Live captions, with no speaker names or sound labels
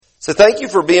So thank you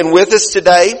for being with us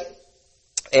today.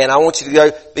 And I want you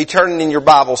to be turning in your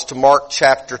Bibles to Mark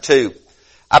chapter 2.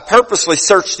 I purposely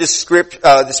searched this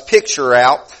picture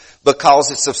out because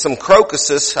it's of some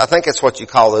crocuses. I think that's what you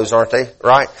call those, aren't they?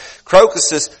 Right?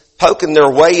 Crocuses poking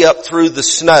their way up through the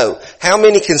snow. How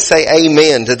many can say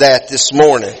amen to that this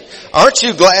morning? Aren't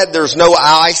you glad there's no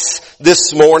ice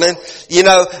this morning?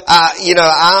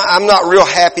 I'm not real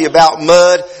happy about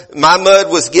mud. My mud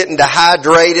was getting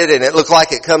dehydrated and it looked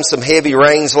like it come some heavy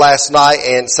rains last night,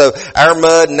 and so our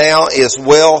mud now is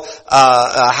well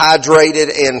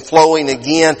hydrated and flowing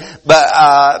again. But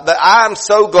I'm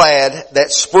so glad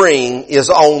that spring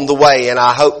is on the way, and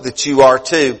I hope that you are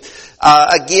too.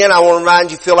 Again, I want to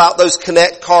remind you, fill out those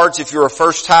Connect cards if you're a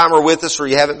first timer with us or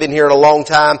you haven't been here in a long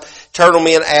time. Turn them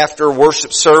in after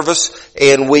worship service,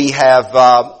 and we have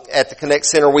at the Connect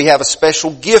Center we have a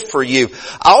special gift for you.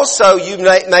 Also, you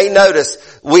may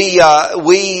notice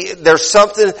there's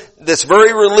something that's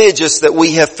very religious that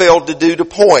we have failed to do to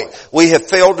point. We have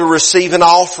failed to receive an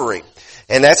offering,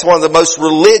 and that's one of the most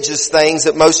religious things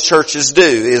that most churches do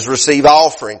is receive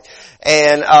offering.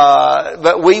 And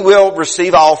but we will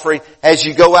receive offering as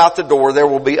you go out the door. There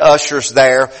will be ushers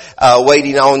there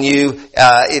waiting on you,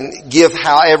 and give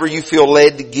however you feel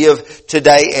led to give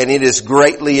today, and it is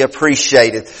greatly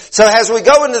appreciated. So as we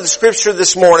go into the scripture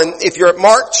this morning, if you're at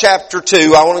Mark chapter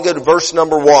 2, I want to go to verse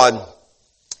number 1.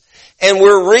 And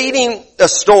we're reading a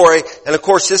story, and of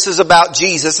course this is about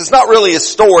Jesus. It's not really a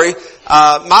story.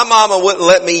 My mama wouldn't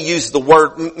let me use the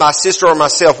word, my sister or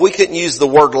myself, we couldn't use the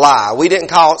word lie. We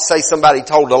didn't say somebody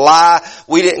told a lie.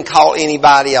 We didn't call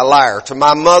anybody a liar. To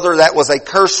my mother, that was a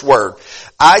curse word.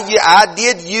 I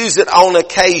did use it on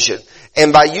occasion.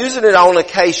 And by using it on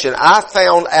occasion, I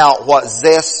found out what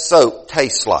Zest soap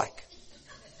tastes like.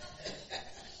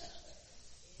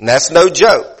 And that's no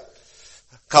joke.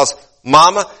 Because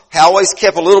Mama always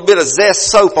kept a little bit of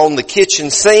Zest soap on the kitchen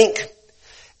sink.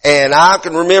 And I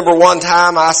can remember one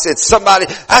time I said,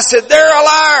 they're a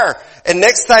liar. And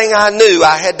next thing I knew,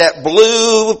 I had that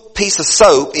blue piece of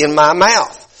soap in my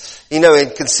mouth.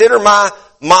 And consider my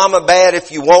mama bad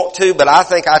if you want to, but I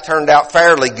think I turned out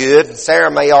fairly good. And Sarah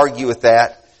may argue with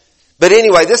that. But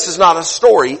anyway, this is not a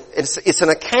story. It's an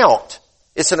account.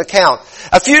 It's an account.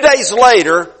 A few days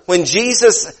later, when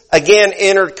Jesus again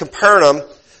entered Capernaum,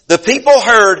 the people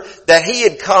heard that he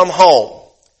had come home.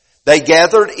 They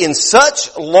gathered in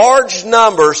such large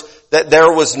numbers that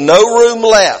there was no room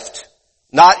left,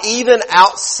 not even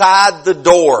outside the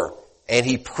door, and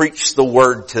he preached the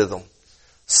word to them.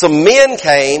 Some men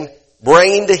came,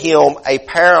 bringing to him a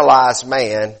paralyzed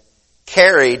man,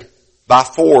 carried by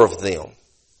 4 of them.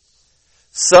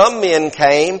 Some men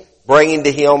came, bringing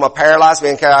to him a paralyzed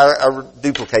man. I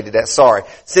duplicated that, sorry.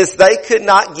 Since they could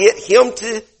not get him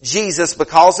to Jesus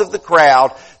because of the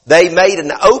crowd, they made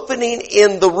an opening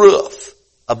in the roof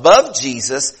above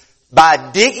Jesus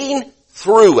by digging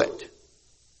through it.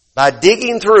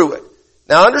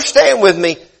 Now understand with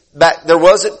me, there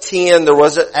wasn't tin, there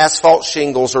wasn't asphalt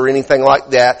shingles or anything like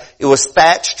that. It was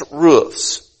thatched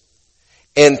roofs.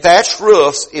 And thatched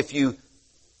roofs, if you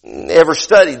ever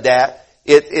studied that,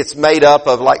 it's made up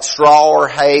of like straw or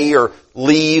hay or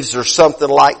leaves or something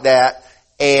like that.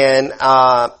 And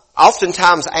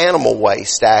oftentimes animal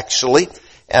waste, actually,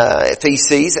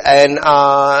 feces and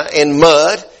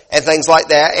mud and things like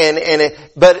that.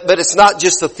 But it's not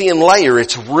just a thin layer.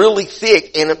 It's really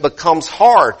thick and it becomes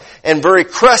hard and very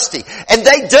crusty. And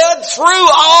they dug through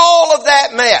all of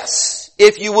that mess,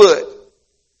 if you would.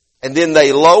 And then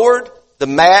they lowered the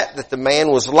mat that the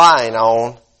man was lying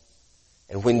on.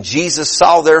 And when Jesus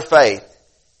saw their faith,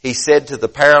 he said to the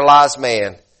paralyzed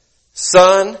man,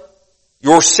 "Son,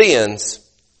 your sins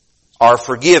are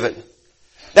forgiven."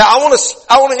 Now I want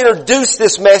to introduce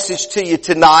this message to you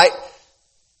tonight,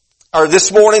 or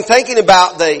this morning, thinking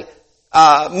about the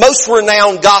most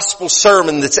renowned gospel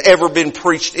sermon that's ever been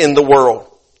preached in the world.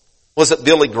 Was it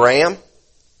Billy Graham?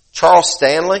 Charles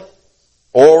Stanley?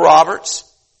 Oral Roberts?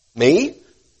 Me?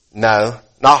 No,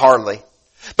 not hardly.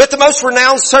 But the most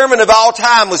renowned sermon of all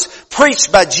time was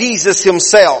preached by Jesus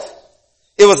himself.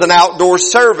 It was an outdoor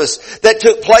service that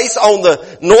took place on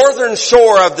the northern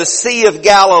shore of the Sea of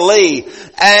Galilee.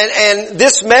 And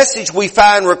this message we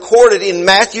find recorded in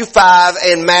Matthew 5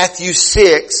 and Matthew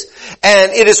 6.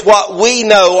 And it is what we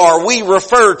know, or we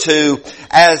refer to,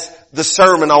 as the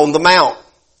Sermon on the Mount.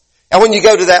 And when you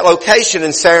go to that location,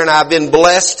 and Sarah and I have been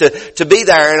blessed to be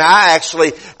there, and I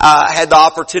actually had the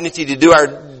opportunity to do our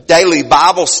daily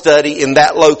Bible study in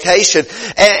that location.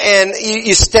 And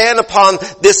you stand upon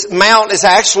this mount. Is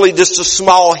actually just a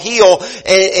small hill,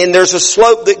 and there's a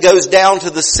slope that goes down to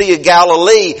the Sea of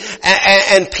Galilee,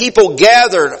 and people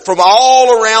gathered from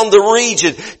all around the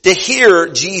region to hear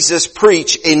Jesus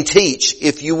preach and teach,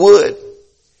 if you would.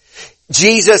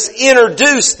 Jesus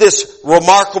introduced this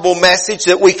remarkable message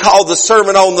that we call the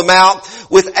Sermon on the Mount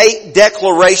with 8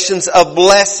 declarations of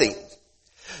blessing.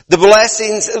 The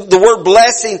blessings, the word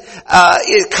blessing,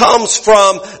 it comes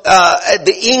from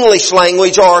the English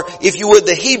language, or if you would,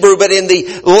 the Hebrew, but in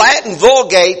the Latin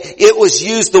Vulgate, it was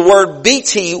used, the word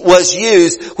biti was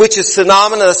used, which is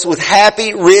synonymous with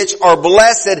happy, rich, or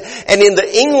blessed. And in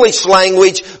the English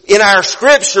language, in our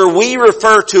scripture, we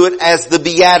refer to it as the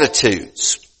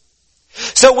Beatitudes.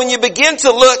 So when you begin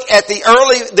to look at the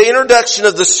introduction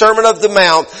of the Sermon of the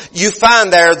Mount, you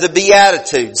find there the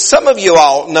Beatitudes. Some of you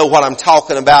all know what I'm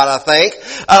talking about, I think.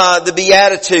 The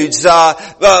Beatitudes,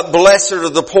 blessed are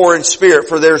the poor in spirit,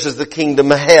 for theirs is the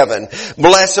kingdom of heaven.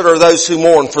 Blessed are those who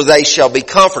mourn, for they shall be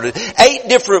comforted. 8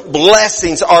 different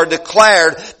blessings are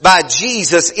declared by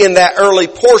Jesus in that early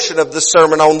portion of the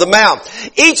Sermon on the Mount.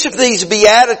 Each of these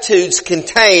Beatitudes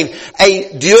contain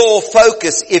a dual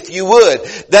focus, if you would.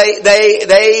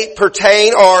 They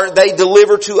pertain, or they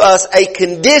deliver to us a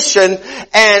condition,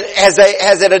 and as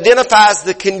it identifies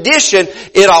the condition,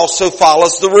 it also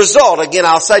follows the result. Again,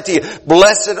 I'll say to you,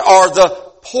 blessed are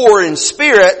the poor in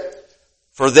spirit,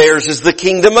 for theirs is the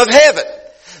kingdom of heaven.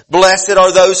 Blessed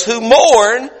are those who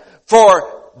mourn,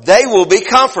 for they will be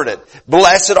comforted.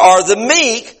 Blessed are the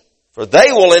meek, for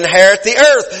they will inherit the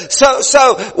earth.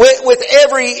 So with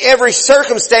every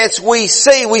circumstance we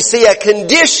see a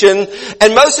condition,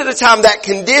 and most of the time that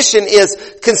condition is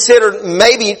considered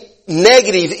maybe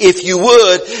negative, if you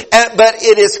would, but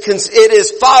it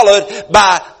is followed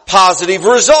by positive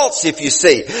results, if you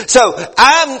see. So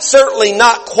I'm certainly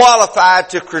not qualified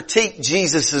to critique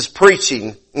Jesus'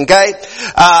 preaching. Okay?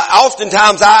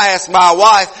 Oftentimes I ask my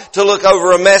wife to look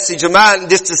over a message of mine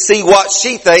just to see what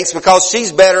she thinks, because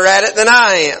she's better at it than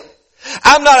I am.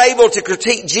 I'm not able to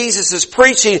critique Jesus'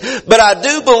 preaching, but I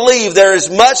do believe there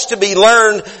is much to be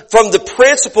learned from the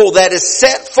principle that is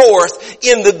set forth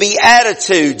in the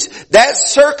Beatitudes. That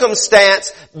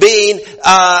circumstance being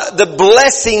the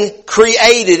blessing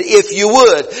created, if you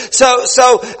would.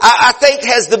 So I think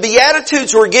as the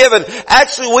Beatitudes were given,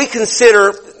 actually we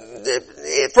consider,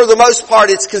 for the most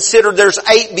part, it's considered there's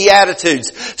 8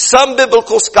 Beatitudes. Some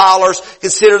biblical scholars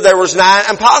consider there was 9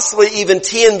 and possibly even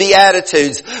 10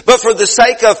 Beatitudes. But for the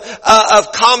sake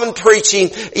of common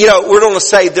preaching, we're going to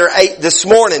say there are 8 this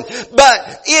morning.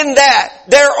 But in that,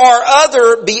 there are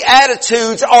other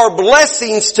Beatitudes or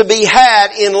blessings to be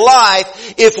had in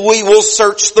life if we will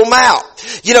search them out.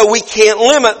 We can't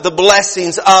limit the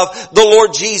blessings of the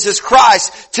Lord Jesus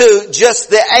Christ to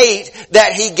just the 8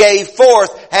 that He gave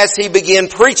forth as He began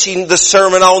preaching the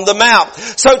Sermon on the Mount.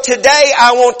 So today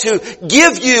I want to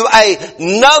give you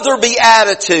another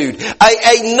beatitude,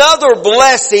 another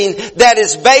blessing that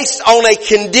is based on a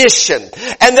condition.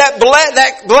 And that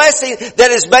blessing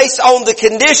that is based on the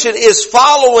condition is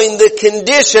following the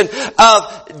condition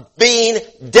of being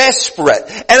desperate.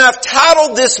 And I've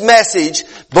titled this message,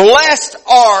 Blessed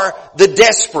Are the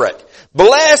Desperate.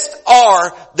 Blessed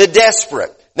are the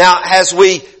desperate. Now, as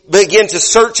we begin to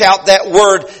search out that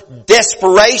word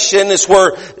desperation, is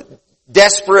where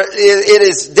desperate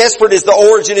is the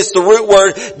origin, it's the root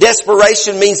word.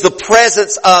 Desperation means the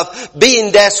presence of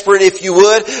being desperate, if you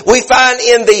would. We find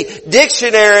in the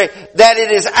dictionary that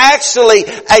it is actually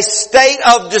a state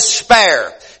of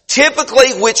despair,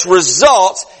 typically which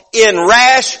results in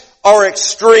rash or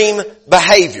extreme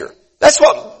behavior. That's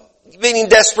what meaning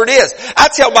desperate is. I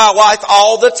tell my wife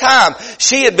all the time,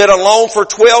 she had been alone for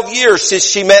 12 years since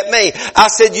she met me. I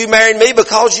said, you married me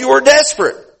because you were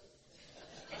desperate.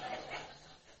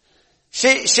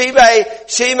 She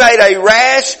made a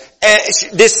rash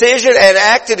decision and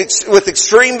acted with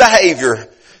extreme behavior,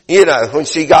 when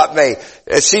she got me.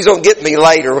 She's going to get me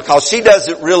later because she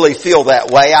doesn't really feel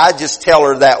that way. I just tell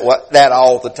her that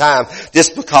all the time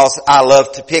just because I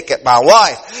love to pick at my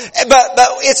wife. But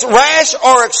it's rash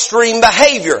or extreme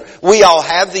behavior. We all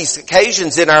have these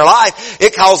occasions in our life.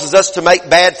 It causes us to make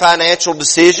bad financial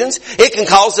decisions. It can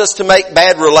cause us to make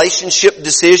bad relationship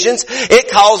decisions.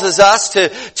 It causes us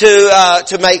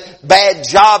to make bad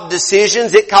job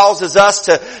decisions. It causes us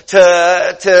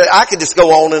to I could just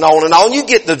go on and on and on. You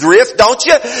get the drift, don't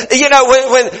you?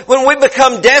 When we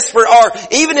become desperate, or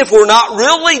even if we're not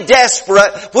really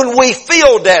desperate, when we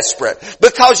feel desperate.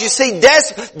 Because you see,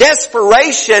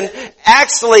 desperation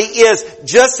actually is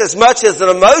just as much as an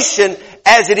emotion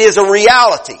as it is a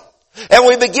reality. And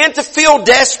we begin to feel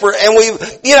desperate, and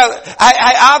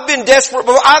I've been desperate,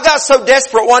 but I got so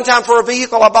desperate one time for a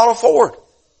vehicle, I bought a Ford.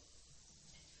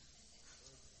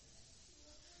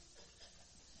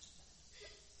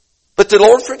 But the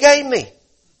Lord forgave me.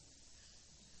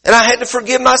 And I had to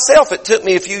forgive myself. It took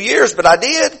me a few years, but I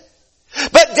did.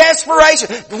 But desperation.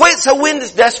 So when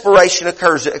does desperation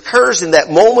occur? It occurs in that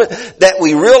moment that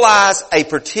we realize a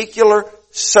particular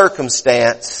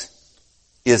circumstance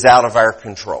is out of our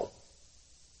control.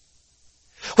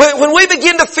 When we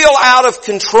begin to feel out of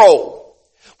control,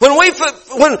 when we've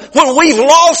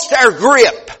lost our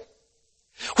grip,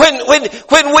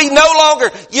 when we no longer,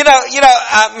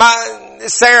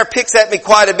 Sarah picks at me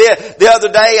quite a bit. The other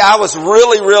day I was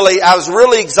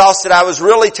really exhausted. I was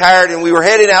really tired, and we were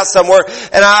heading out somewhere,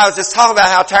 and I was just talking about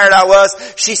how tired I was.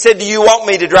 She said, "Do you want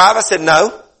me to drive?" I said,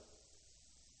 "No."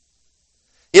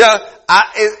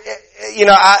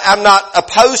 I'm not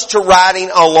opposed to riding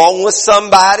along with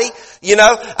somebody. In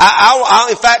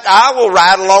fact, I will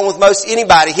ride along with most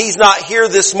anybody. He's not here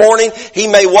this morning. He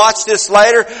may watch this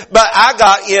later, but I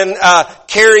got in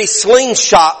Cary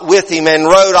slingshot with him and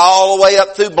rode all the way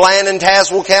up through Bland and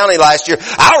Tazewell County last year.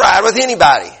 I'll ride with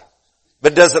anybody,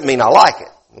 but it doesn't mean I like it,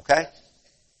 okay?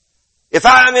 If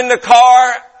I'm in the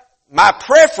car, my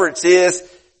preference is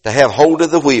to have hold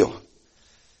of the wheel.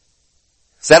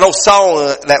 It's that old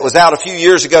song that was out a few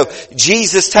years ago.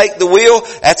 Jesus, take the wheel.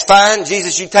 That's fine.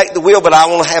 Jesus, you take the wheel, but I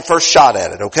want to have first shot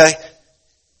at it, okay?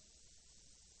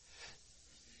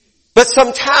 But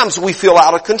sometimes we feel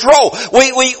out of control.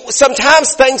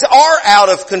 Sometimes things are out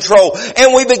of control,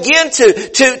 and we begin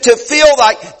to feel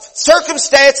like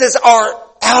circumstances are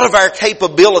out of our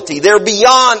capability. They're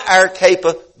beyond our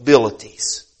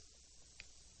capabilities.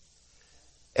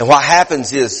 And what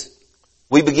happens is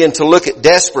we begin to look at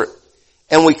desperate,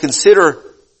 and we consider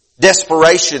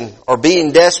desperation or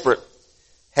being desperate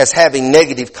as having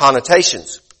negative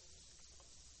connotations.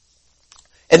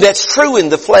 And that's true in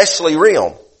the fleshly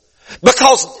realm.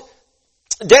 Because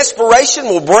desperation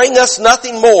will bring us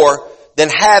nothing more than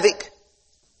havoc,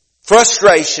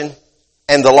 frustration,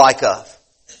 and the like of.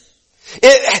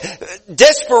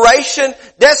 Desperation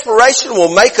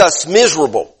will make us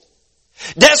miserable.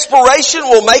 Desperation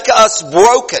will make us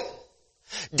broken.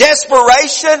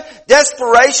 Desperation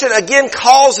again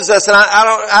causes us, and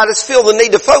I just feel the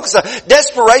need to focus on,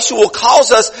 desperation will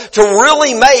cause us to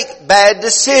really make bad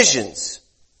decisions.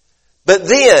 But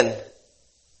then,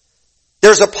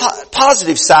 there's a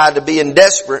positive side to being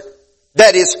desperate.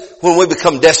 That is when we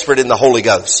become desperate in the Holy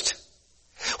Ghost.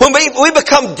 When we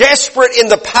become desperate in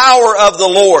the power of the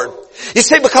Lord. You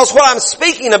see, because what I'm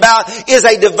speaking about is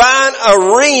a divine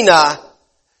arena.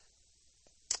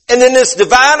 And in this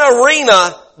divine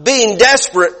arena, being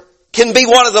desperate can be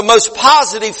one of the most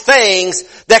positive things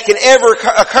that can ever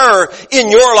occur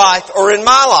in your life or in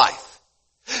my life.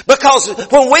 Because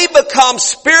when we become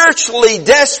spiritually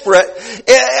desperate,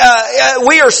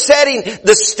 we are setting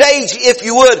the stage, if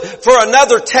you would, for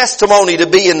another testimony to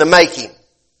be in the making.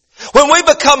 When we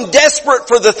become desperate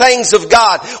for the things of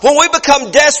God, when we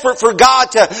become desperate for God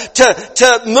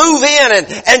to move in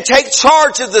and take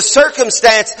charge of the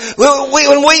circumstance, when we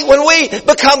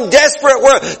become desperate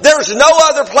where there's no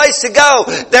other place to go,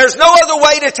 there's no other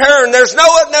way to turn, there's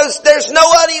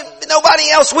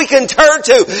nobody else we can turn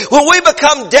to. When we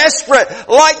become desperate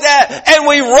like that and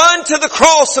we run to the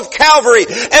cross of Calvary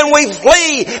and we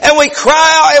flee and we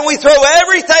cry out and we throw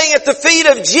everything at the feet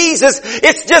of Jesus,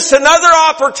 it's just another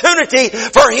opportunity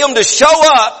for Him to show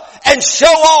up and show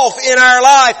off in our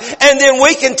life, and then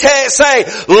we can say,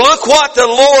 look what the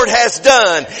Lord has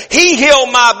done. He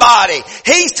healed my body.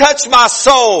 He's touched my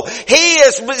soul. He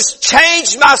has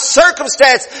changed my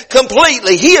circumstance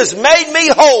completely. He has made me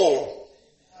whole.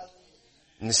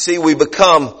 And you see, we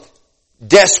become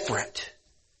desperate.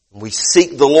 We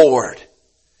seek the Lord.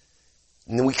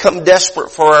 And then we become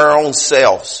desperate for our own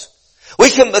selves. We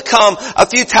can become, a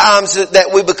few times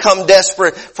that we become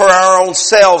desperate for our own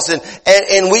selves and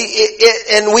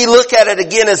we look at it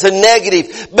again as a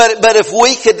negative. But if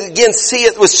we could again see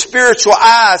it with spiritual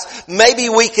eyes, maybe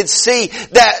we could see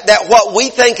that what we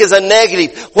think is a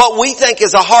negative, what we think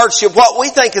is a hardship, what we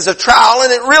think is a trial,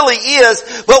 and it really is,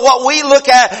 but what we look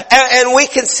at and we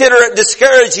consider it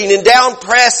discouraging and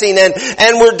down-pressing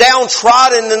and we're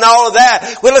downtrodden and all of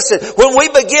that. Well, listen, when we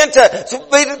begin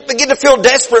to feel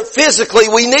desperate physically,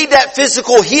 physically. We need that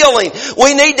physical healing.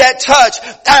 We need that touch.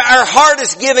 Our heart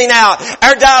is giving out.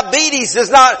 Our diabetes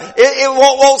does not, it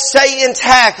won't stay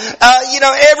intact.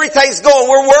 Everything's going.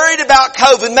 We're worried about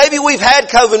COVID. Maybe we've had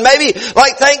COVID. Maybe,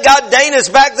 thank God Dana's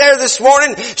back there this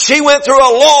morning. She went through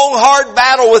a long, hard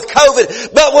battle with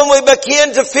COVID. But when we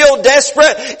begin to feel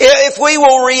desperate, if we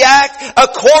will react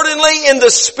accordingly in the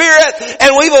Spirit,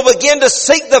 and we will begin to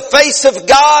seek the face of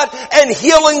God, and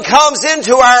healing comes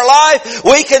into our life,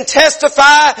 we can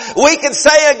testify, we can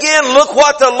say again, look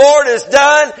what the Lord has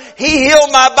done. He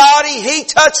healed my body. He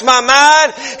touched my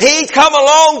mind. He come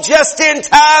along just in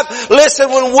time. Listen,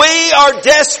 when we are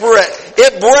desperate,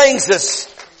 it brings us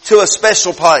to a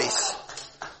special place.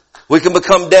 We can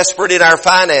become desperate in our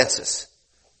finances.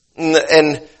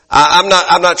 And I'm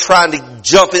not trying to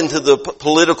jump into the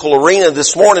political arena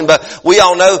this morning, but we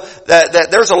all know that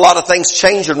there's a lot of things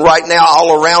changing right now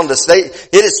all around us.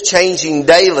 It is changing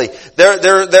daily.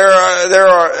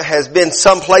 There has been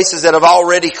some places that have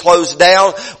already closed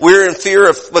down. We're in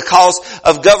fear because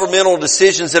of governmental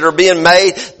decisions that are being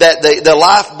made, that the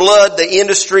lifeblood, the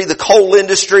industry, the coal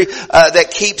industry,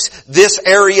 that keeps this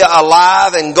area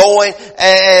alive and going,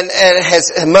 and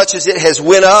as much as it has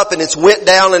went up and it's went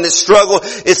down and it's struggled,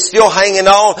 it's still hanging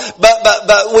on,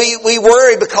 but we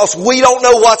worry because we don't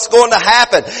know what's going to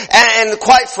happen. And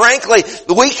quite frankly,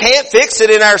 we can't fix it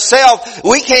in ourselves.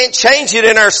 We can't change it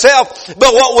in ourselves.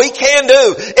 But what we can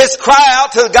do is cry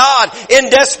out to God in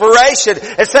desperation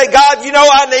and say, God,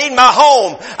 I need my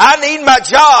home. I need my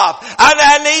job.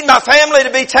 I need my family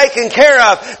to be taken care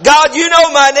of. God, you know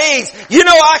my needs.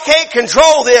 I can't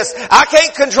control this. I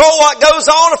can't control what goes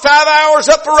on 5 hours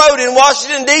up the road in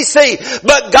Washington, D.C.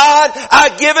 But God,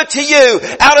 I give it to you.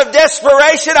 Out of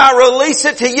desperation, I release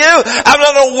it to you. I'm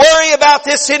not going to worry about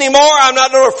this anymore. I'm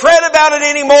not going to fret about it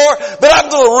anymore. But I'm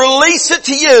going to release it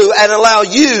to you and allow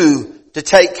you to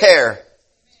take care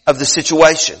of the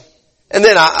situation. And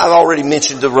then I've already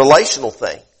mentioned the relational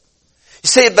thing. You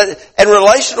see, and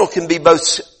relational can be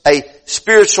both a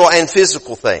spiritual and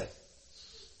physical thing.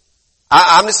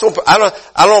 I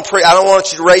don't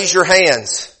want you to raise your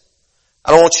hands.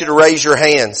 I don't want you to raise your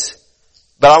hands.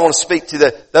 But I want to speak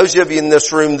to those of you in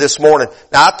this room this morning.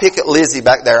 Now I pick at Lizzie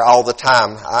back there all the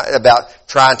time about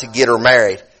trying to get her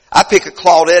married. I pick at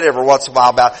Claudette every once in a while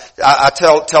about, I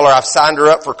tell her I've signed her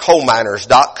up for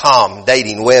coalminers.com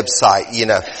dating website,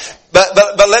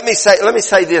 But let me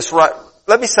say this right.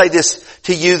 Let me say this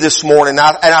to you this morning,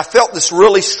 and I felt this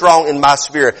really strong in my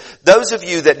spirit. Those of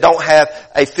you that don't have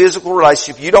a physical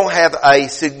relationship, you don't have a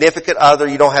significant other,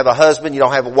 you don't have a husband, you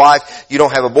don't have a wife, you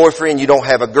don't have a boyfriend, you don't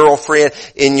have a girlfriend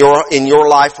in your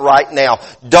life right now.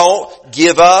 Don't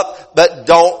give up, but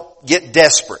don't get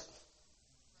desperate.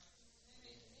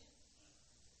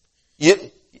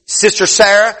 Sister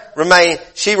Sarah remained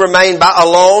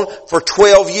alone for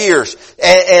 12 years.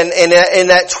 And in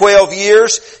that 12 yeid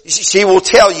she will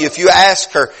tell you, if you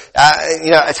ask her,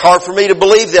 it's hard for me to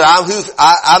believe that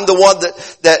I'm the one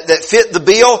that fit the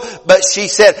bill, but she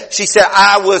said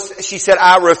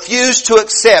I refused to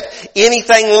accept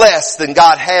anything less than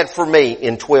God had for me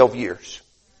in 12 years.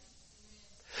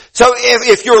 So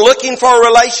if you're looking for a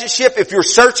relationship, if you're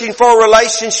searching for a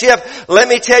relationship, let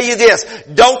me tell you this.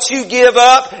 Don't you give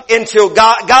up until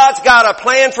God's got a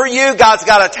plan for you, God's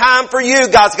got a time for you,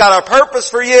 God's got a purpose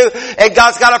for you, and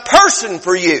God's got a person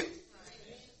for you.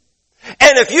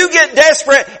 And if you get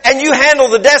desperate and you handle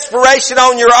the desperation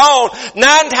on your own,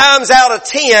 9 times out of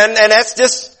 10, and that's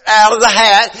just out of the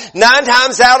hat, 9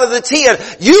 times out of the 10,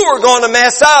 you are going to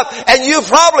mess up and you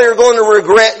probably are going to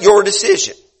regret your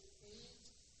decision.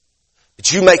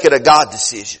 But you make it a God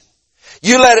decision.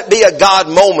 You let it be a God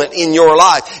moment in your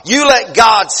life. You let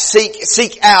God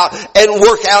seek out and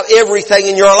work out everything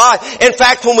in your life. In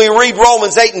fact, when we read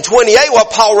Romans 8:28,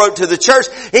 what Paul wrote to the church,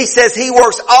 he says he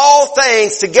works all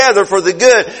things together for the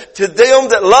good to them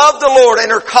that love the Lord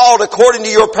and are called according to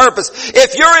your purpose.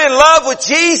 If you're in love with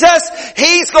Jesus,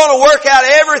 He's going to work out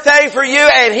everything for you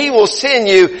and He will send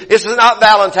you. This is not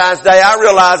Valentine's Day, I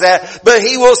realize that, but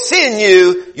He will send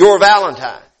you your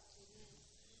Valentine.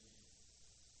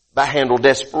 But handle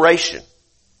desperation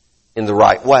in the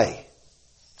right way.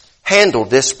 Handle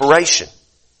desperation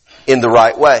in the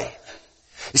right way.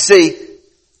 You see,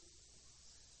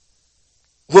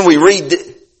 when we read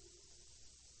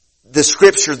the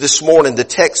scripture this morning, the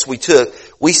text we took,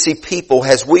 we see people,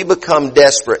 as we become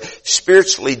desperate,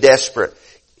 spiritually desperate,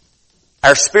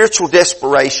 our spiritual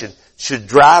desperation should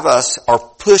drive us or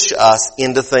push us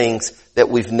into things that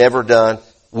we've never done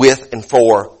with and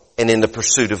for and in the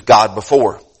pursuit of God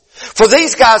before. For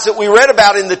these guys that we read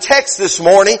about in the text this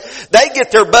morning, they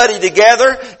get their buddy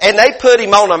together and they put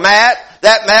him on a mat.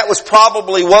 That mat was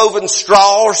probably woven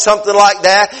straw or something like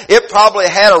that. It probably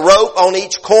had a rope on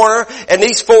each corner. And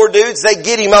these four dudes, they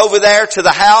get him over there to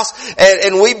the house.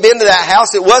 And we've been to that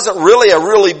house. It wasn't really a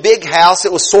really big house.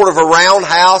 It was sort of a round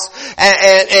house.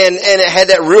 And it had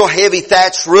that real heavy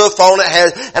thatched roof on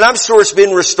it. And I'm sure it's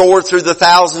been restored through the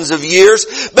thousands of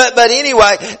years. But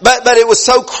anyway, but it was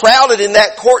so crowded in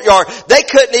that courtyard, they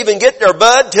couldn't even get their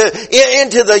bud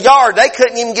into the yard. They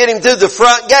couldn't even get him through the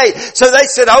front gate. So they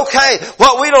said, okay,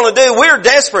 what we're going to do, we're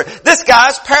desperate. This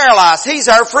guy's paralyzed. He's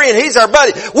our friend. He's our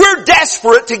buddy. We're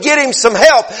desperate to get him some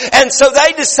help. And so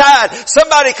they decide,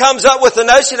 somebody comes up with a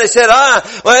notion. They said,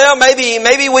 well,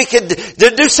 maybe we could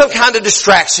do some kind of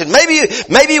distraction. Maybe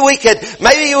we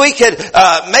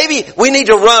need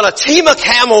to run a team of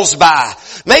camels by.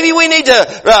 Maybe we need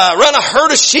to run a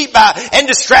herd of sheep by and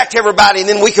distract everybody, and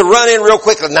then we could run in real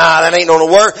quickly. Nah, that ain't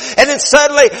gonna work. And then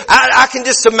suddenly, I can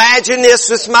just imagine this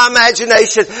with my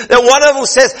imagination, that one of them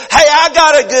says, hey, I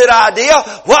got a good idea.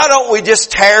 Why don't we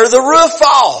just tear the roof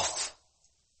off?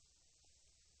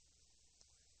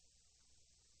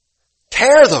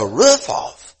 Tear the roof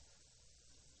off.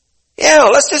 Yeah,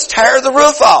 let's just tear the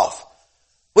roof off.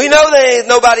 We know there ain't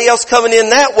nobody else coming in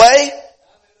that way.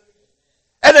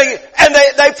 And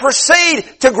they proceed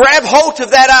to grab hold of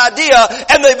that idea,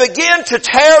 and they begin to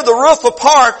tear the roof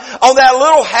apart on that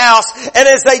little house. And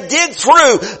as they dig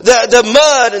through the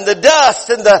mud and the dust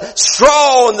and the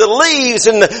straw and the leaves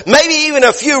and maybe even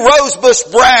a few rosebush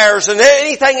briars and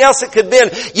anything else that could have been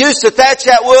used to thatch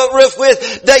that roof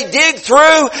with, they dig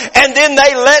through, and then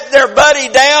they let their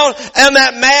buddy down on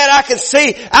that mat. I could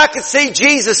see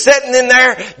Jesus sitting in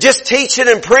there just teaching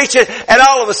and preaching, and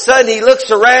all of a sudden he looks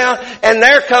around, and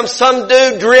there comes some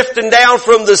dude drifting down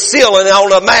from the ceiling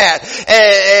on a mat.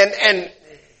 And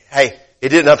hey, it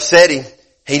didn't upset him.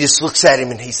 He just looks at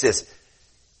him and he says,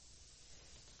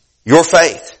 your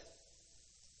faith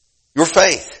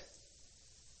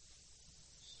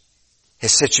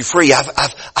has set you free.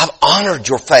 I've honored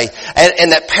your faith.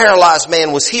 And that paralyzed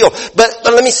man was healed. But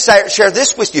let me share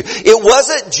this with you. It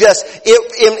wasn't just,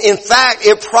 in fact,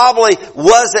 it probably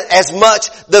wasn't as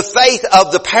much the faith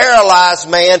of the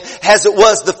paralyzed man as it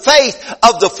was the faith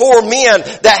of the four men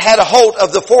that had a hold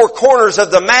of the four corners of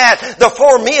the mat, the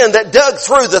four men that dug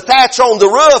through the thatch on the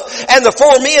roof, and the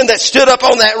four men that stood up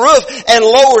on that roof and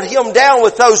lowered him down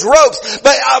with those ropes.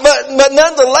 But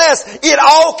nonetheless, it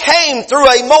all came through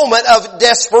a moment of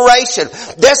desperation.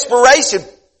 Desperation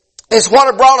is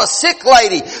what brought a sick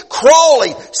lady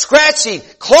crawling, scratching,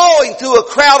 clawing through a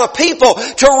crowd of people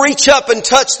to reach up and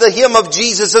touch the hem of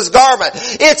Jesus' garment.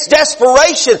 It's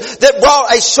desperation that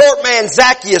brought a short man,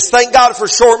 Zacchaeus. Thank God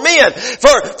for short men.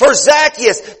 For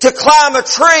Zacchaeus to climb a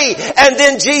tree, and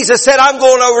then Jesus said, I'm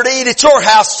going over to eat at your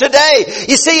house today.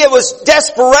 You see, it was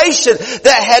desperation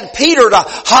that had Peter to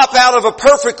hop out of a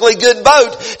perfectly good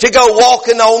boat to go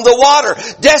walking on the water.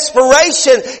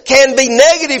 Desperation can be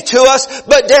negative to us,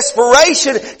 but desperation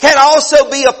can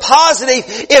also be a positive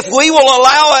if we will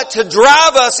allow it to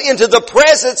drive us into the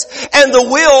presence and the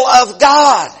will of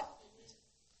God.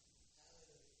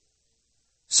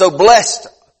 So blessed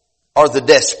are the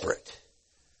desperate.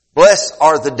 Blessed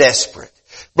are the desperate.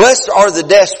 Blessed are the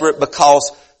desperate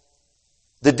because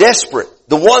the desperate,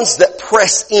 the ones that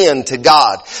press in to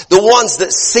God, the ones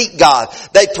that seek God,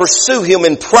 they pursue Him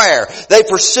in prayer, they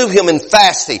pursue Him in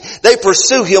fasting, they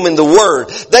pursue Him in the Word,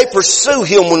 they pursue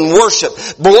Him in worship.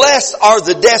 Blessed are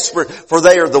the desperate, for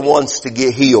they are the ones to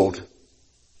get healed.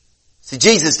 See,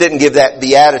 Jesus didn't give that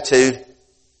beatitude.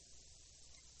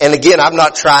 And again, I'm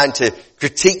not trying to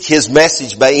critique His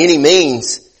message by any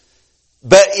means,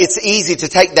 but it's easy to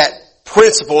take that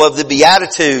principle of the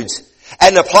Beatitudes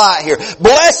and apply it here.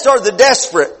 Blessed are the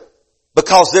desperate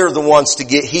because they're the ones to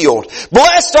get healed.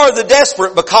 Blessed are the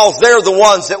desperate because they're the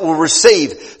ones that will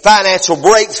receive financial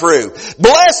breakthrough.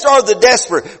 Blessed are the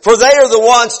desperate, for they are the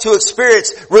ones to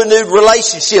experience renewed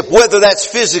relationship, whether that's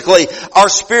physically or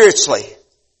spiritually.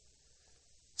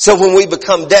 So when we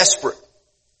become desperate,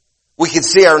 we can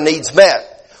see our needs met.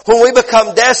 When we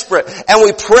become desperate and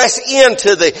we press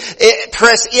into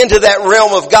that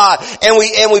realm of God and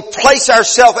we place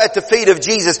ourselves at the feet of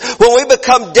Jesus. When we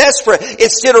become desperate,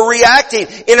 instead of reacting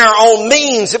in our own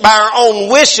means, by our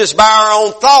own wishes, by our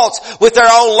own thoughts, with our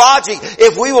own logic,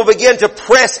 if we will begin to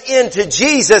press into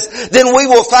Jesus, then we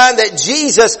will find that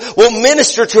Jesus will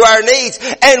minister to our needs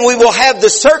and we will have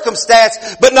the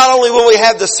circumstance. But not only will we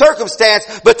have the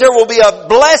circumstance, but there will be a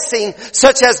blessing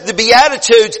such as the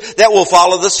Beatitudes that will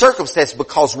follow the circumstance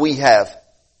because we have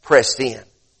pressed in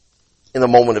a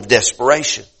moment of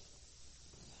desperation.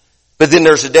 But then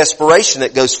there's a desperation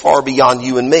that goes far beyond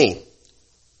you and me.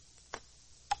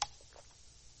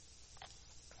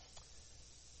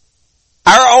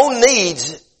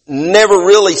 needs never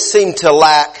really seem to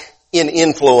lack in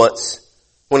influence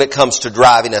when it comes to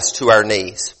driving us to our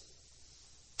knees.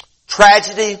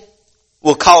 Tragedy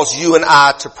will cause you and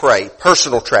I to pray.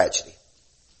 Personal tragedy.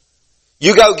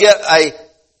 You go get a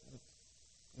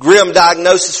grim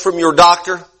diagnosis from your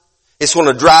doctor, it's going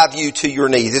to drive you to your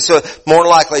knees. It's more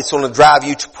likely it's going to drive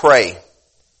you to pray.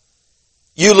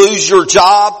 You lose your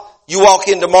job, you walk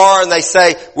in tomorrow and they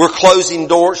say, we're closing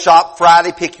shop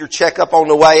Friday, pick your check up on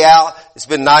the way out. It's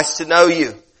been nice to know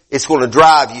you. It's going to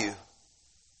drive you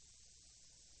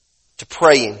to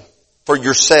praying for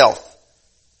yourself.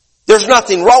 There's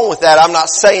nothing wrong with that. I'm not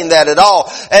saying that at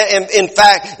all. And in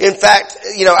fact,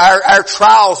 you know, our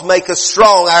trials make us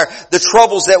strong. The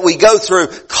troubles that we go through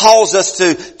cause us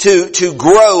to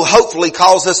grow, hopefully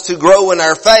cause us to grow in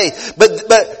our faith.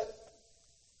 But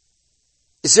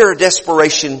is there a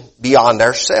desperation beyond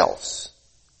ourselves?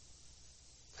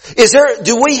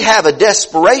 Do we have a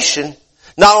desperation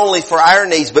not only for our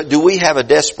needs, but do we have a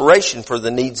desperation for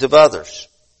the needs of others?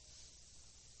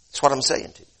 That's what I'm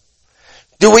saying to you.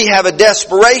 Do we have a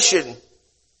desperation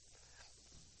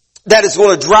that is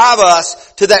going to drive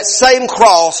us to that same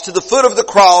cross, to the foot of the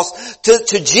cross,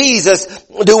 to Jesus?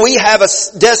 Do we have a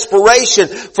desperation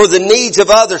for the needs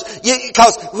of others?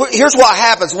 Because here's what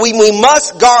happens. We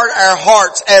must guard our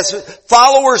hearts as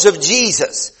followers of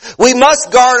Jesus. We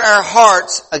must guard our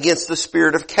hearts against the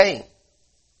spirit of Cain.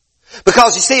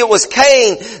 Because you see, it was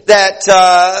Cain that,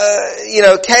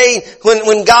 Cain,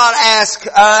 when God asked,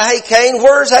 hey Cain,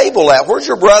 where's Abel at? Where's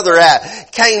your brother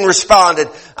at? Cain responded,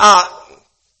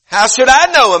 how should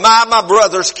I know? Am I my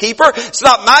brother's keeper? It's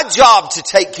not my job to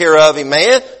take care of him,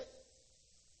 man.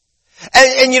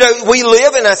 And you know, we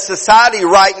live in a society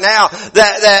right now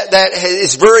that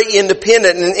is very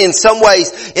independent. And in some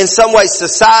ways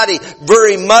society,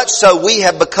 very much so, we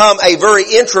have become a very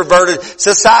introverted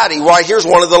society. Why, here's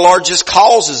one of the largest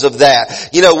causes of that.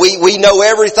 You know, we know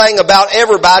everything about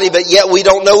everybody, but yet we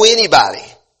don't know anybody.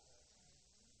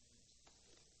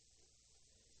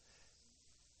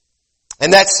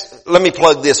 And let me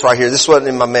plug this right here. This wasn't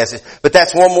in my message, but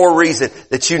that's one more reason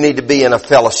that you need to be in a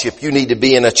fellowship. You need to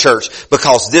be in a church,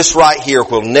 because this right here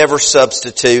will never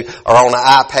substitute, or on an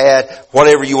iPad,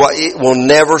 whatever you want, it will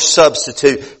never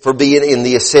substitute for being in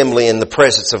the assembly in the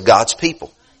presence of God's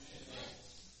people.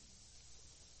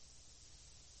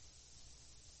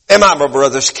 Am I my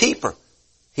brother's keeper?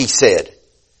 He said.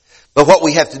 But what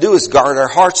we have to do is guard our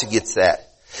hearts against that.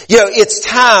 You know, it's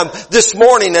time this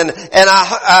morning, and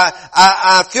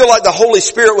I feel like the Holy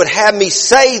Spirit would have me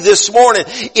say this morning,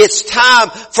 it's time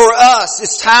for us,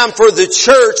 it's time for the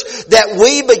church that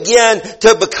we begin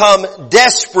to become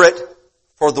desperate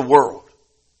for the world.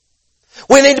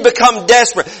 We need to become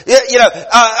desperate. You know,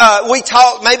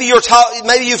 maybe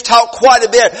you've talked quite a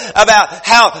bit about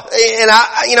how, and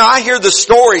I hear the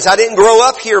stories. I didn't grow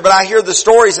up here, but I hear the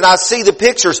stories and I see the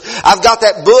pictures. I've got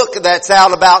that book that's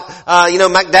out about,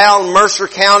 McDowell and Mercer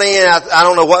County, and I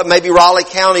don't know what, maybe Raleigh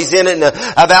County's in it, and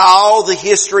about all the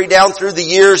history down through the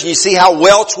years. And you see how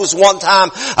Welch was one time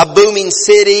a booming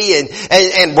city,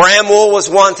 and Bramwell was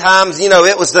one time, you know,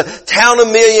 it was the town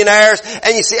of millionaires.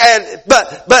 And you see,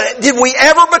 but did we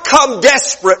ever become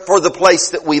desperate for the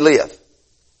place that we live?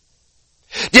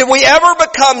 Did we ever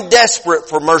become desperate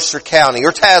for Mercer County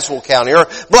or Tazewell County or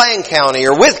Blaine County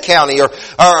or Wythe County or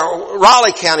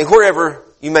Raleigh County, wherever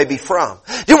you may be from?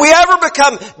 Did we ever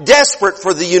become desperate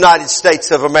for the United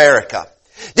States of America?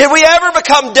 Did we ever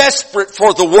become desperate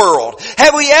for the world?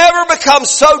 Have we ever become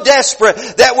so desperate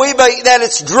that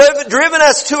it's driven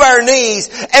us to our knees,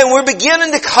 and we're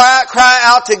beginning to cry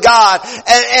out to God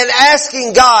and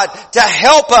asking God to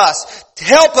help us?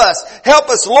 Help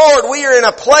us, Lord. We are in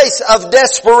a place of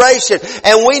desperation,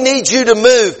 and we need you to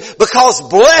move, because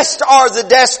blessed are the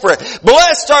desperate.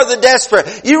 Blessed are the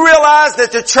desperate. You realize that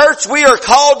the church, we are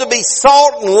called to be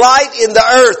salt and light in the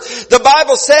earth. The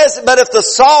Bible says, but if the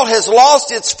salt has lost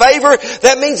its favor,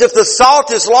 that means if the salt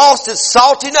has lost its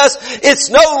saltiness, it's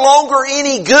no longer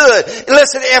any good.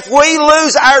 Listen, if we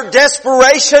lose our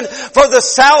desperation for the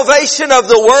salvation of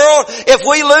the world, if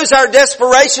we lose our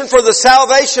desperation for the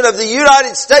salvation of the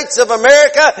United States of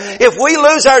America, if we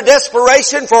lose our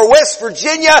desperation for West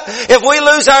Virginia, if we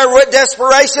lose our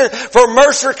desperation for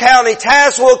Mercer County,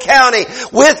 Tazewell County,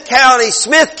 Wythe County,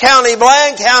 Smith County,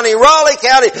 Bland County, Raleigh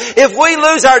County, if we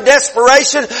lose our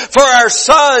desperation for our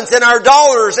sons and our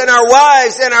daughters and our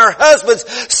wives and our husbands,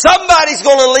 somebody's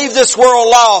going to leave this world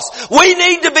lost. We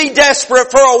need to be desperate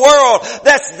for a world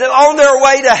that's on their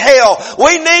way to hell.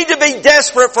 We need to be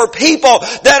desperate for people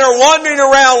that are wandering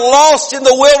around lost in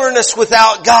the wilderness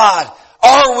without God.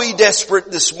 Are we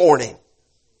desperate this morning?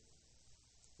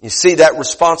 You see, that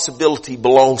responsibility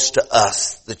belongs to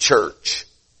us, the church.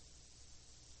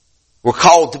 We're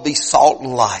called to be salt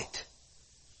and light.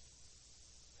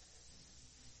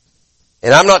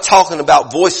 And I'm not talking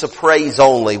about voice of praise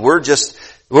only. We're just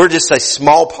a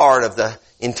small part of the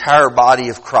entire body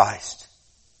of Christ.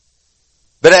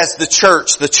 But as the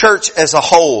church as a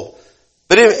whole,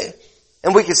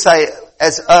 and we could say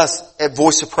as us at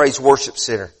Voice of Praise Worship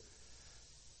Center,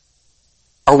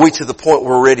 are we to the point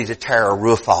where we're ready to tear a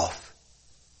roof off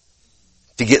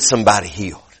to get somebody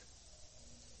healed?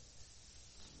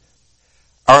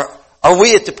 Are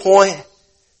we at the point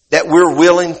that we're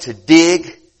willing to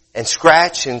dig and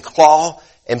scratch and claw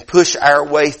and push our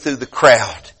way through the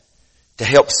crowd to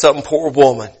help some poor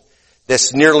woman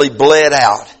that's nearly bled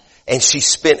out and she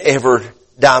spent every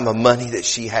dime of money that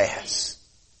she has?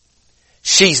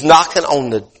 She's knocking on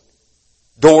the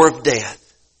door of death.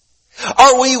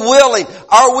 Are we willing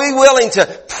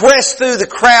to press through the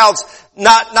crowds,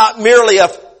 not merely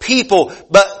of people,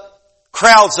 but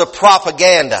crowds of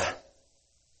propaganda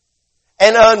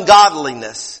and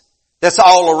ungodliness that's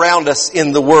all around us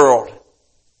in the world,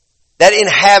 that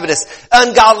inhabit us,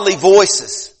 ungodly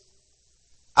voices?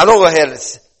 I'm going to go ahead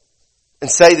and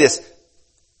say this,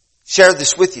 share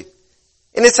this with you.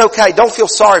 And it's okay. Don't feel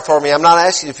sorry for me. I'm not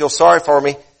asking you to feel sorry for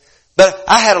me. But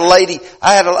I had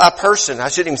a person, I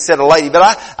shouldn't even said a lady, but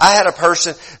I had a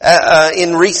person,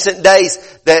 in recent days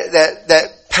that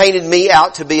painted me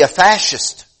out to be a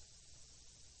fascist.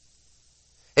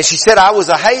 And she said I was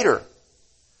a hater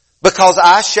because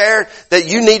I shared that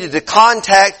you needed to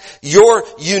contact your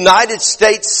United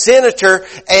States Senator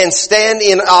and stand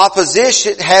in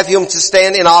opposition, have him to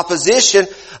stand in opposition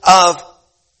of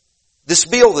this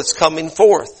bill that's coming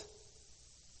forth.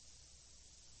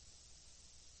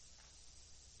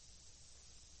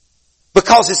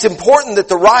 Because it's important that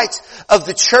the rights of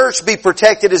the church be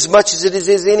protected as much as it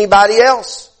is anybody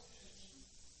else.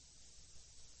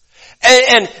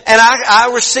 And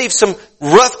I received some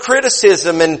rough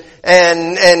criticism and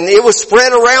it was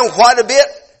spread around quite a bit.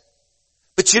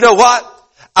 But you know what?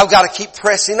 I've got to keep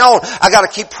pressing on. I've got to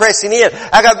keep pressing in.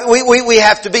 We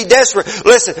have to be desperate.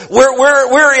 Listen,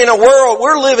 we're in a world,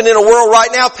 we're living in a world right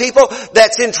now, people,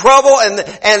 that's in trouble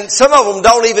and some of them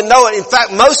don't even know it. In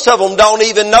fact, most of them don't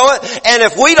even know it. And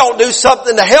if we don't do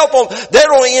something to help them, they're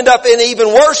going to end up in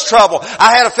even worse trouble.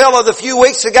 I had a fellow a few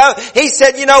weeks ago, he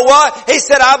said, you know what? He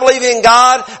said, I believe in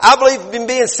God. I believe in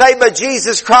being saved by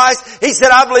Jesus Christ. He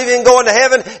said, I believe in going to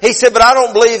heaven. He said, but I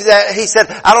don't believe that. He said,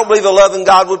 I don't believe a loving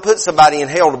God would put somebody in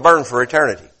hell to burn for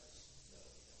eternity.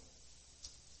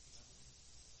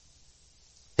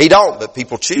 He don't, but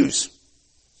people choose.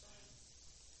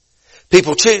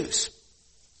 People choose.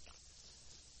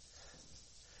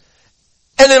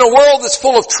 And in a world that's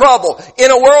full of trouble,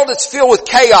 in a world that's filled with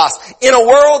chaos, in a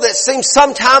world that seems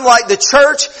sometime like the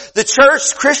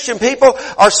church, Christian people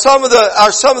are some of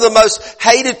the most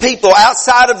hated people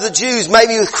outside of the Jews.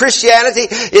 Maybe with Christianity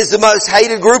is the most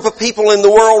hated group of people in the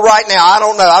world right now. I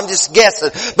don't know. I'm just guessing.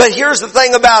 But here's the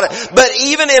thing about it. But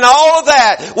even in all of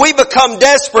that, we become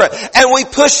desperate and we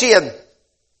push in.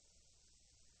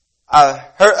 I've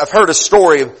heard a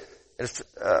story of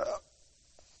a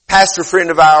pastor friend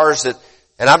of ours that,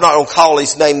 and I'm not going to call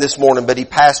his name this morning, but he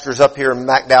pastors up here in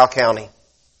McDowell County.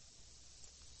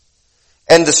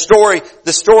 And the story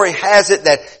has it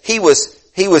that he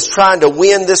was trying to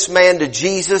win this man to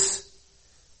Jesus.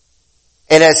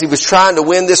 And as he was trying to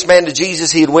win this man to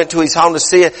Jesus, he had went to his home to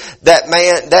see it. That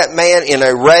man in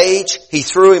a rage, he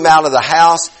threw him out of the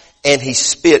house and he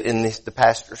spit in the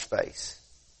pastor's face.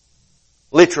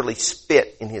 Literally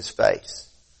spit in his face.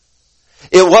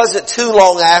 It wasn't too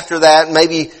long after that,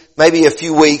 maybe a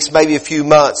few weeks, maybe a few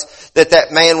months,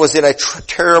 that man was in a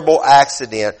terrible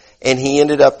accident and he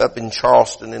ended up in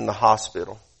Charleston in the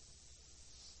hospital.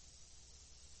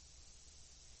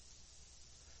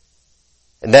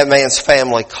 And that man's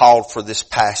family called for this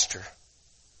pastor.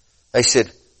 They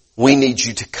said, we need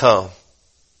you to come.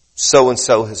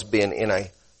 So-and-so has been in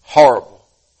a horrible,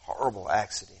 horrible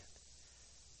accident.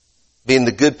 Being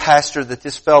the good pastor that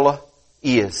this fellow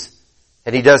is,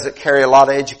 and he doesn't carry a lot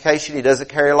of education, he doesn't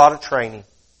carry a lot of training,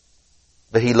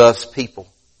 but he loves people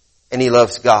and he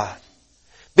loves God.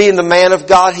 Being the man of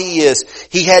God he is,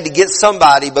 he had to get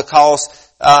somebody because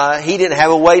he didn't have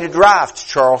a way to drive to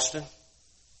Charleston.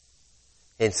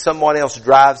 And someone else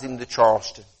drives him to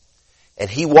Charleston. And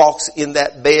he walks in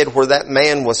that bed where that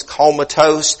man was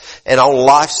comatose and on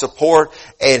life support,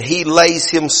 and he lays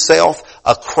himself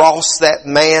across that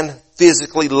man,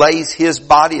 physically lays his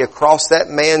body across that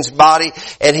man's body,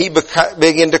 and he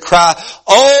began to cry,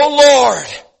 "Oh Lord,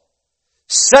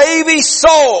 save his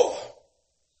soul.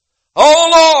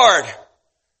 Oh Lord,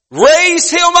 Raise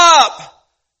him up.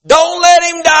 Don't let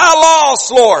him die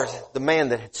lost, Lord. The man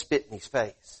that had spit in his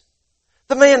face.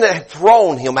 The man that had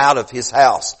thrown him out of his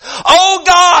house. Oh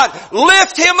God,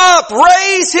 lift him up.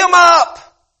 Raise him up.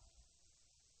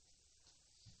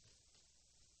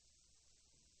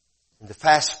 And to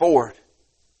fast forward,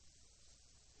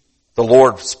 the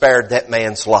Lord spared that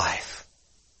man's life.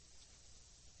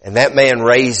 And that man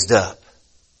raised up.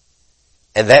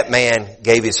 And that man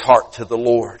gave his heart to the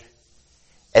Lord.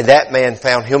 And that man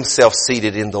found himself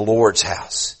seated in the Lord's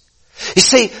house. You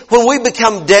see, when we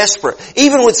become desperate,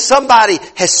 even when somebody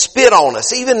has spit on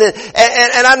us, and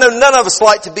I know none of us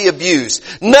like to be abused.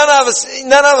 None of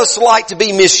us like to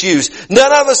be misused.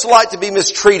 None of us like to be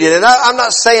mistreated. And I'm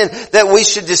not saying that we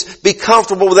should just be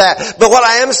comfortable with that. But what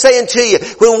I am saying to you,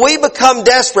 when we become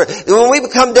desperate,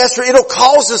 it'll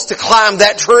cause us to climb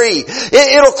that tree.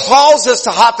 It'll cause us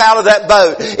to hop out of that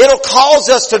boat. It'll cause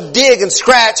us to dig and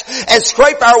scratch and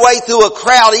scrape our way through a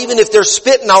crowd, even if they're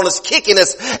spitting on us, kicking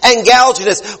us, and gouging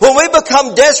us. When we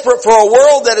become desperate for a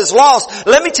world that is lost,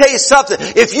 let me tell you something.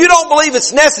 If you don't believe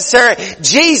it's necessary,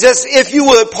 Jesus, if you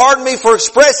would, pardon me for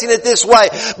expressing it this way,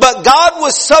 but God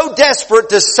was so desperate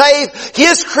to save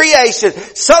His creation,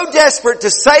 so desperate to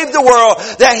save the world,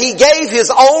 that He gave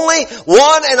His only,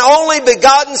 one and only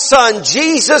begotten Son,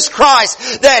 Jesus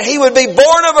Christ, that He would be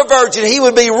born of a virgin, He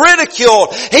would be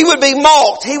ridiculed, He would be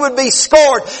mocked, He would be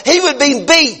scorned, He would be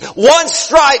beat. One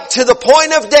stripe to the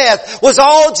point of death was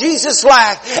all Jesus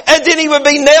lacked, and then He would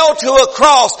be nailed to a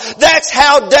cross. That's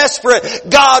how desperate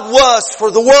God was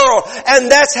for the world, and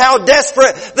that's how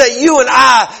desperate that you and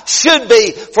I should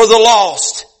be for the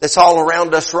lost that's all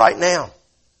around us right now.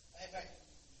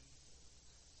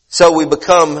 So we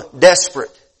become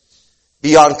desperate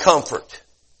beyond comfort.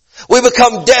 We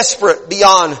become desperate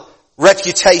beyond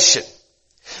reputation.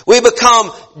 We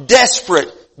become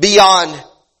desperate beyond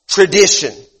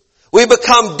tradition. We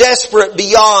become desperate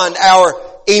beyond our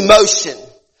emotion.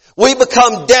 We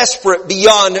become desperate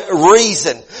beyond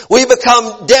reason. We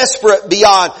become desperate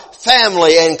beyond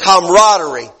family and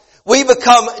camaraderie. We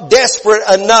become desperate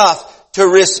enough to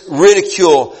risk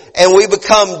ridicule, and we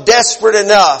become desperate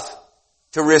enough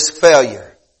to risk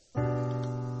failure.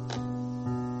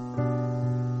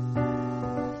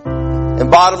 And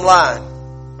bottom line,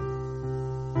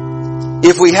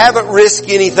 if we haven't risked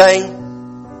anything,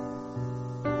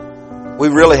 we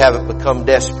really haven't become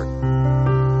desperate.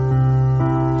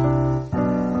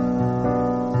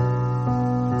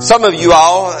 Some of you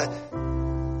all,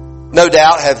 no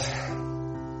doubt, have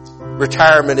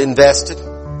retirement invested.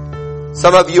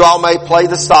 Some of you all may play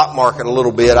the stock market a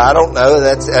little bit. I don't know.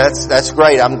 That's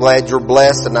great. I'm glad you're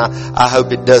blessed, and I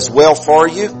hope it does well for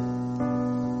you.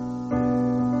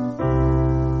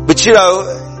 But you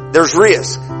know, there's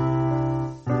risk.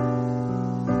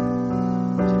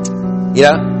 You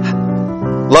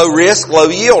know, low risk, low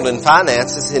yield in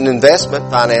finances, in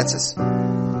investment finances.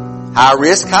 High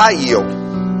risk, high yield.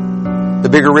 The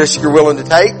bigger risk you're willing to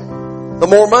take, the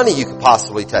more money you could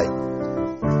possibly take.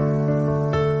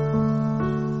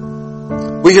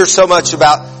 We hear so much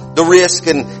about the risk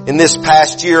in this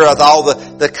past year of all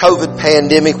the COVID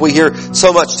pandemic. We hear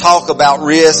so much talk about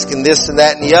risk and this and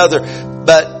that and the other.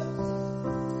 But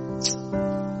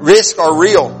risks are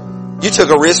real. You took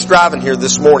a risk driving here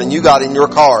this morning. You got in your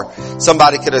car.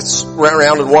 Somebody could have ran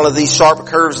around in one of these sharp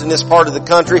curves in this part of the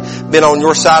country, been on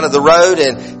your side of the road,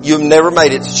 and you've never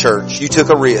made it to church. You took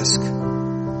a risk.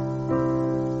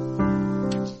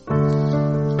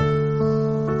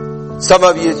 Some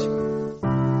of you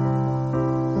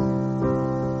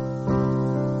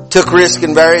took risk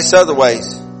in various other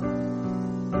ways.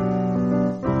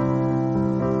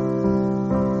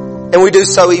 And we do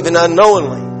so even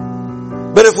unknowingly.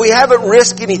 But if we haven't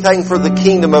risked anything for the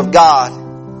kingdom of God,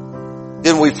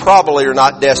 then we probably are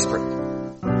not desperate.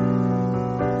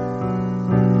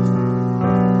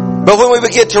 But when we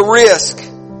begin to risk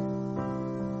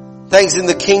things in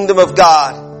the kingdom of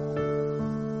God,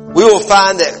 we will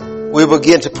find that we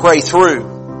begin to pray through.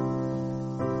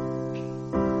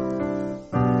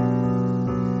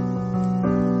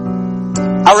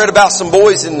 I read about some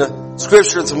boys in the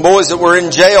scripture, some boys that were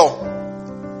in jail.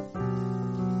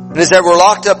 And as they were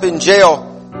locked up in jail,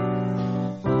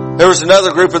 there was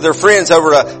another group of their friends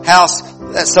over at a house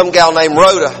that some gal named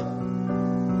Rhoda.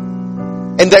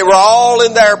 And they were all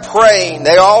in there praying.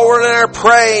 They all were in there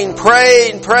praying.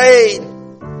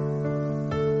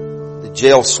 The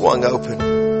jail swung open.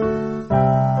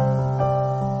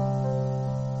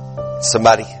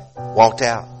 Somebody walked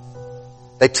out.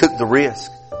 They took the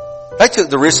risk. They took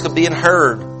the risk of being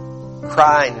heard,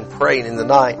 crying and praying in the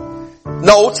night. In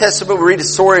the Old Testament, we read a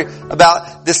story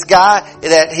about this guy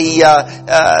that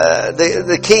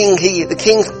the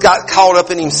king got caught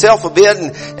up in himself a bit,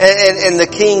 and the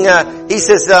king, he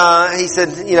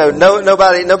said, you know,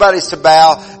 nobody's to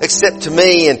bow except to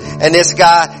me, and this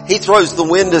guy, he throws the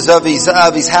windows of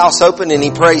his house open and he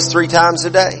prays 3 times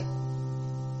a day.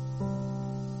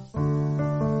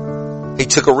 He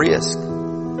took a risk.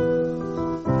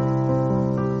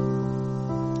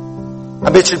 I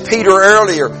mentioned Peter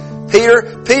earlier.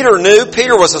 Peter knew.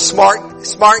 Peter was a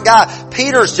smart guy.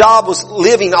 Peter's job was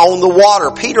living on the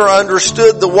water. Peter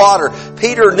understood the water.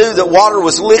 Peter knew that water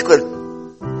was liquid,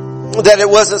 that it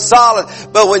wasn't solid.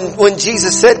 But when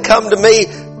Jesus said, "Come to me,"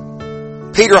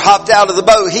 Peter hopped out of the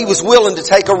boat. He was willing to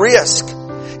take a risk.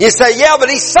 You say, "Yeah, but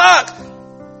he sunk."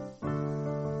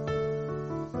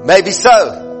 Maybe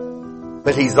so.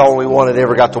 But he's the only one that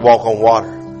ever got to walk on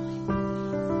water.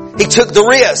 He took the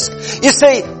risk. You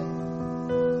see,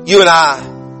 you and I,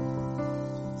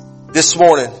 this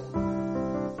morning,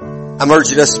 I'm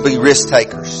urging us to be risk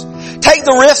takers. Take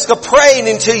the risk of praying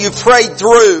until you've prayed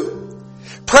through.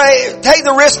 Take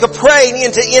the risk of praying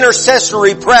into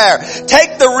intercessory prayer.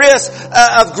 Take the risk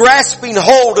of grasping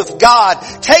hold of God.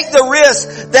 Take the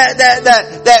risk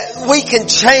that we can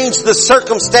change the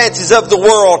circumstances of the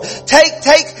world. Take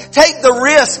the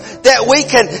risk that we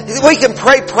can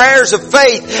pray prayers of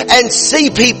faith and see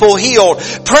people healed.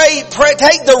 Take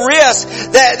the risk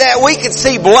that we can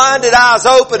see blinded eyes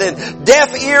open and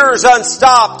deaf ears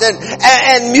unstopped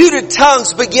and muted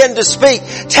tongues begin to speak.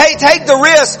 Take the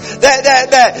risk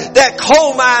that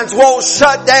coal mines won't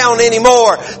shut down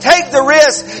anymore. Take the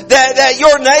risk that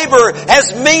your neighbor,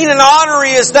 as mean and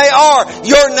ornery as they are,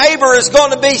 your neighbor is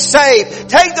going to be saved.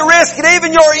 Take the risk that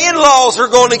even your in-laws are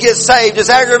going to get saved, as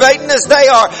aggravating as they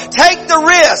are. Take the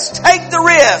risk. Take the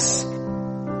risk.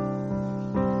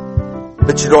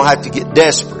 But you don't have to get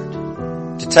desperate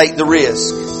to take the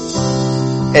risk.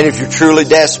 And if you're truly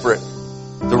desperate,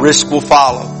 the risk will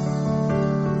follow.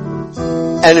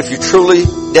 And if you're truly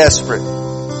desperate,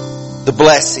 the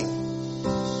blessing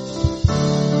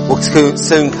will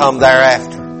soon come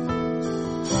thereafter.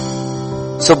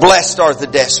 So blessed are the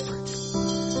desperate.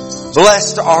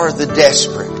 Blessed are the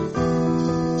desperate.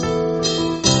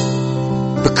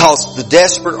 Because the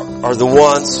desperate are the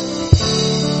ones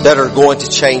that are going to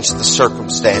change the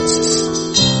circumstances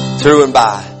through and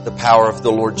by the power of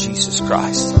the Lord Jesus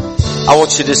Christ. I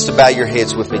want you just to bow your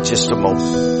heads with me just a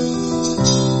moment.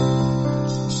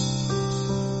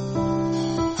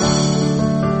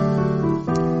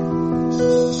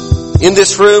 In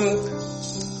this room,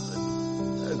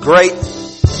 a great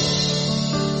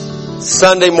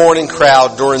Sunday morning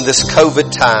crowd during this COVID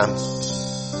time.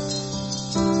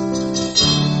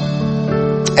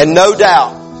 And no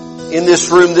doubt, in this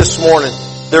room this morning,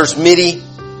 there's many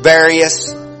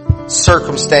various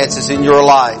circumstances in your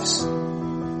lives.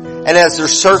 And as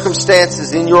there's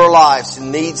circumstances in your lives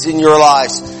and needs in your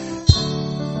lives,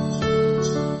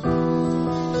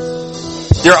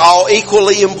 they're all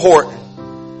equally important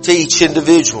to each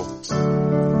individual.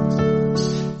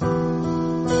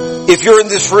 If you're in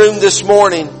this room this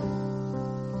morning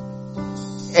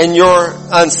and you're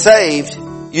unsaved,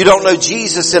 you don't know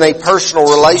Jesus in a personal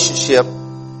relationship,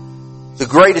 the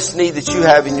greatest need that you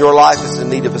have in your life is the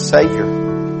need of a Savior.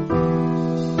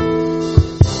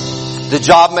 The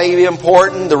job may be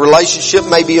important, the relationship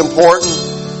may be important,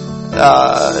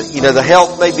 the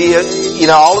health may be,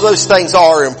 all of those things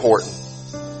are important.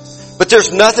 But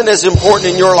there's nothing as important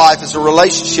in your life as a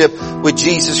relationship with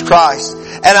Jesus Christ.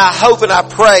 And I hope and I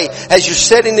pray as you're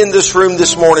sitting in this room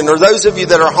this morning, or those of you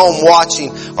that are home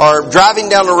watching or driving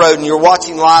down the road and you're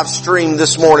watching live stream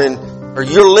this morning, or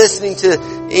you're listening to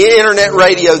internet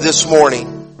radio this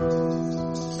morning,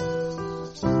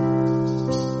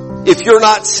 if you're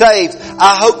not saved,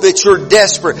 I hope that you're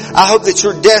desperate. I hope that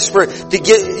you're desperate to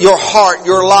get your heart,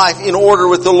 your life in order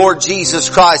with the Lord Jesus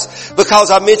Christ. Because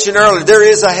I mentioned earlier, there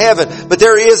is a heaven, but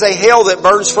there is a hell that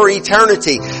burns for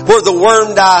eternity, where the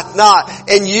worm dieth not.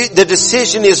 And the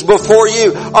decision is before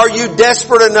you. Are you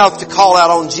desperate enough to call out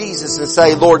on Jesus and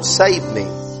say, "Lord, save me"?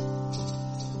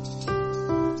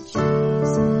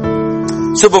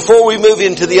 So before we move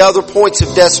into the other points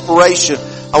of desperation,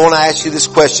 I want to ask you this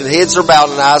question. Heads are bowed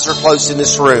and eyes are closed in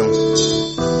this room.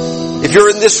 If you're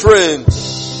in this room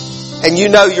and you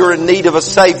know you're in need of a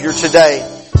Savior today,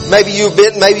 maybe you've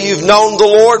known the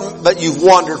Lord, but you've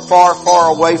wandered far, far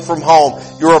away from home.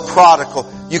 You're a prodigal.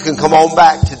 You can come on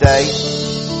back today.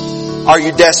 Are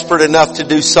you desperate enough to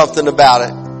do something about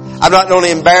it? I'm not going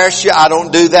to embarrass you. I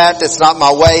don't do that. That's not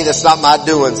my way. That's not my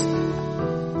doings.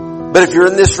 But if you're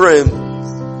in this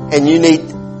room and you need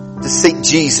to seek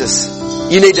Jesus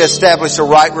You need to establish a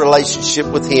right relationship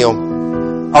with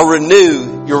Him, or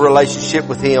renew your relationship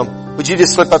with Him. Would you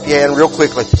just slip up your hand real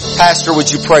quickly? Pastor,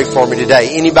 would you pray for me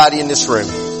today? Anybody in this room?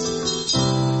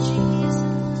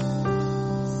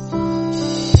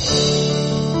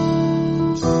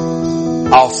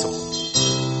 Awesome.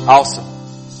 Awesome.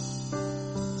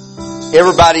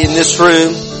 Everybody in this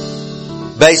room,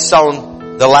 based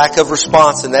on the lack of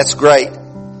response, and that's great,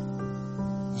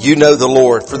 you know the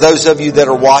Lord. For those of you that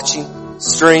are watching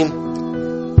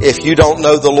stream, if you don't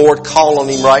know the Lord, call on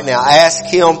Him right now. Ask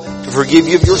Him to forgive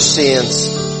you of your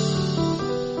sins.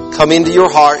 Come into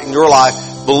your heart and your life.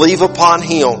 Believe upon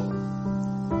Him.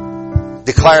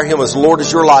 Declare Him as Lord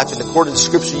as your life, and according to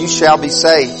Scripture you shall be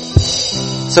saved.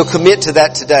 So commit to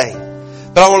that today.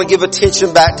 But I want to give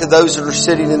attention back to those that are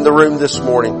sitting in the room this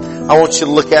morning. I want you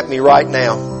to look at me right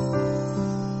now.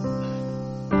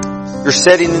 You're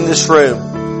sitting in this room,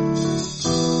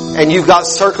 and you've got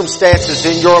circumstances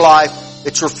in your life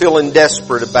that you're feeling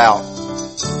desperate about.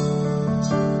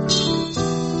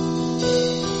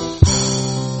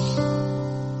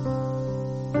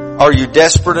 Are you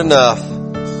desperate enough?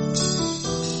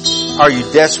 Are you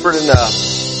desperate enough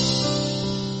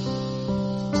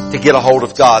to get a hold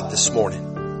of God this morning?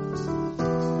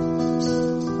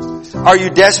 Are you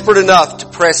desperate enough to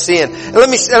press in? And let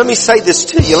me say this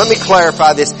to you. Let me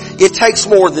clarify this. It takes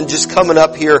more than just coming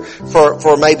up here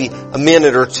for maybe a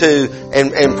minute or two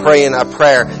and praying a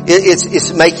prayer.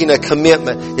 It's making a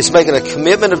commitment. It's making a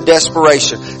commitment of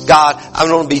desperation. God, I'm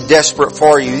going to be desperate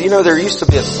for you. You know, there used to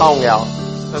be a song out,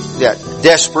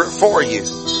 Desperate for You,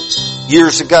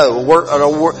 years ago.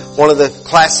 One of the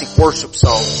classic worship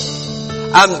songs.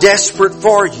 I'm desperate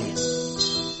for you.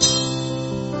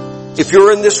 If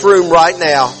you're in this room right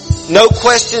now, no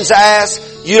questions asked.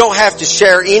 You don't have to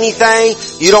share anything.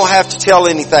 You don't have to tell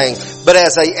anything. But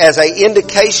as a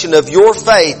indication of your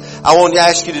faith, I want to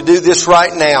ask you to do this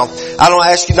right now. I don't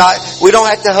ask you we don't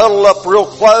have to huddle up real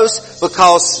close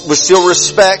because we still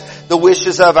respect the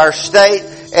wishes of our state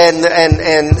and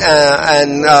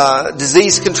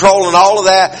disease control and all of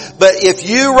that. But if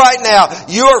you right now,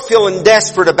 you are feeling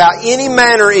desperate about any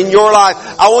manner in your life,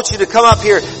 I want you to come up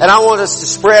here and I want us to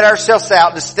spread ourselves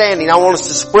out to standing. I want us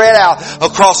to spread out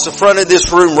across the front of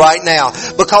this room right now,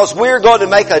 because we're going to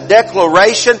make a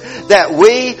declaration that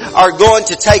we are going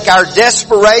to take our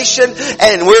desperation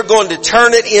and we're going to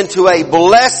turn it into a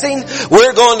blessing.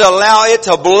 We're going to allow it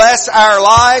to bless our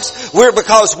lives.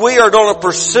 Because we are going to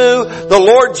pursue the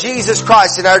Lord Jesus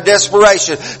Christ in our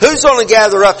desperation. Who's going to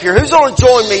gather up here? Who's going to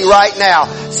join me right now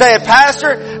saying,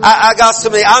 Pastor, I got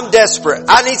something. I'm desperate.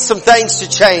 I need some things to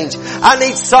change. I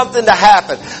need something to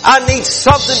happen. I need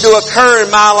something to occur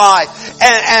in my life.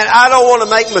 And I don't want to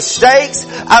make mistakes.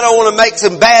 I don't want to make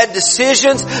some bad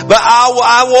decisions, but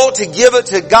I want to give it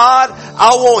to God.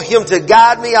 I want Him to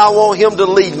guide me. I want Him to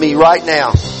lead me right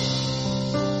now.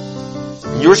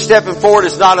 Your stepping forward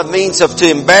is not a means to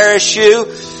embarrass you.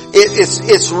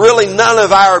 It's really none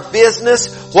of our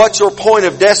business what your point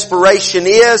of desperation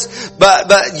is, but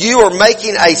you are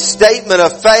making a statement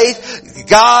of faith.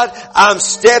 God, I'm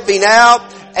stepping out,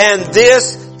 and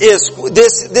this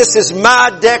is my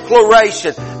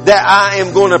declaration that I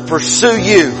am going to pursue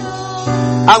you.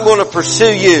 I'm going to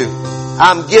pursue you.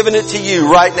 I'm giving it to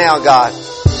you right now, God.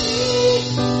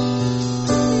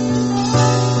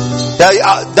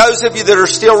 Those of you that are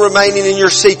still remaining in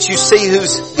your seats, you see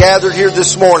who's gathered here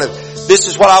this morning. This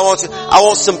is what I want. I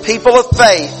want some people of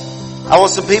faith. I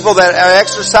want some people that are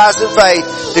exercising faith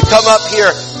to come up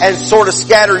here and sort of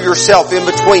scatter yourself in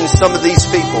between some of these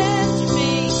people.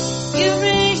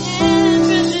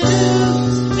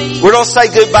 We're going to say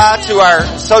goodbye to our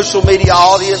social media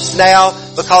audience now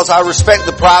because I respect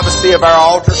the privacy of our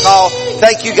altar call.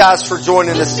 Thank you guys for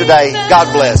joining us today.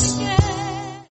 God bless.